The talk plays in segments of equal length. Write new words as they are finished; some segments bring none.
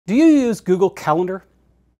Do you use Google Calendar?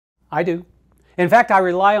 I do. In fact, I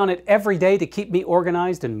rely on it every day to keep me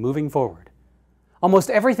organized and moving forward. Almost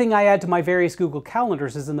everything I add to my various Google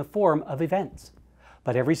Calendars is in the form of events.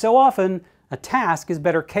 But every so often, a task is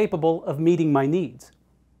better capable of meeting my needs.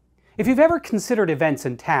 If you've ever considered events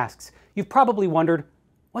and tasks, you've probably wondered,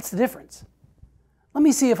 what's the difference? Let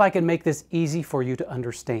me see if I can make this easy for you to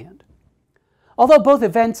understand. Although both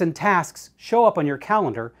events and tasks show up on your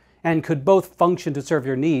calendar and could both function to serve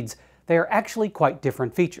your needs, they are actually quite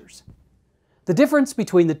different features. The difference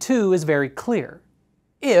between the two is very clear,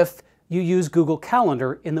 if you use Google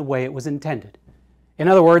Calendar in the way it was intended. In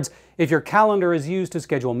other words, if your calendar is used to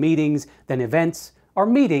schedule meetings, then events are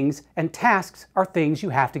meetings and tasks are things you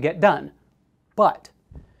have to get done. But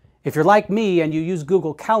if you're like me and you use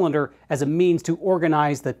Google Calendar as a means to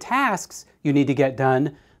organize the tasks you need to get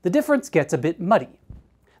done, the difference gets a bit muddy.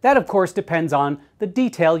 That, of course, depends on the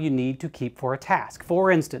detail you need to keep for a task. For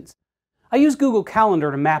instance, I use Google Calendar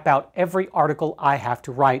to map out every article I have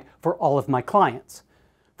to write for all of my clients.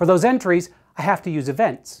 For those entries, I have to use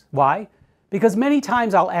events. Why? Because many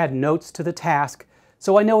times I'll add notes to the task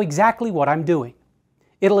so I know exactly what I'm doing.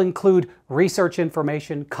 It'll include research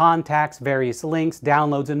information, contacts, various links,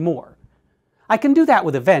 downloads, and more. I can do that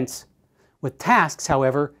with events. With tasks,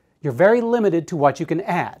 however, you're very limited to what you can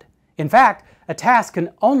add. In fact, a task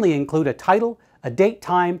can only include a title, a date,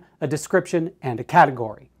 time, a description, and a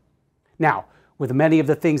category. Now, with many of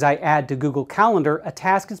the things I add to Google Calendar, a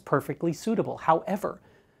task is perfectly suitable. However,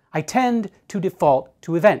 I tend to default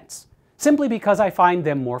to events, simply because I find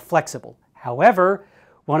them more flexible. However,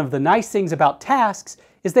 one of the nice things about tasks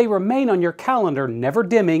is they remain on your calendar, never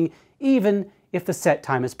dimming, even if the set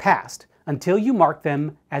time has passed, until you mark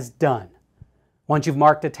them as done. Once you've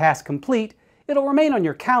marked a task complete, it'll remain on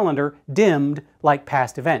your calendar, dimmed like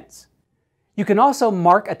past events. You can also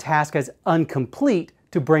mark a task as incomplete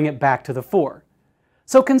to bring it back to the fore.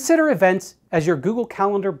 So consider events as your Google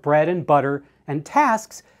Calendar bread and butter, and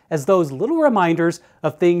tasks as those little reminders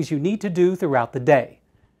of things you need to do throughout the day.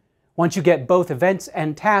 Once you get both events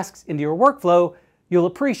and tasks into your workflow, you'll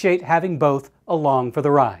appreciate having both along for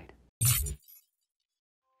the ride.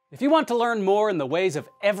 If you want to learn more in the ways of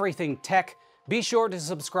everything tech, be sure to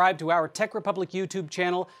subscribe to our TechRepublic YouTube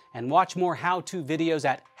channel and watch more how-to videos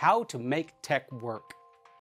at How to Make Tech Work.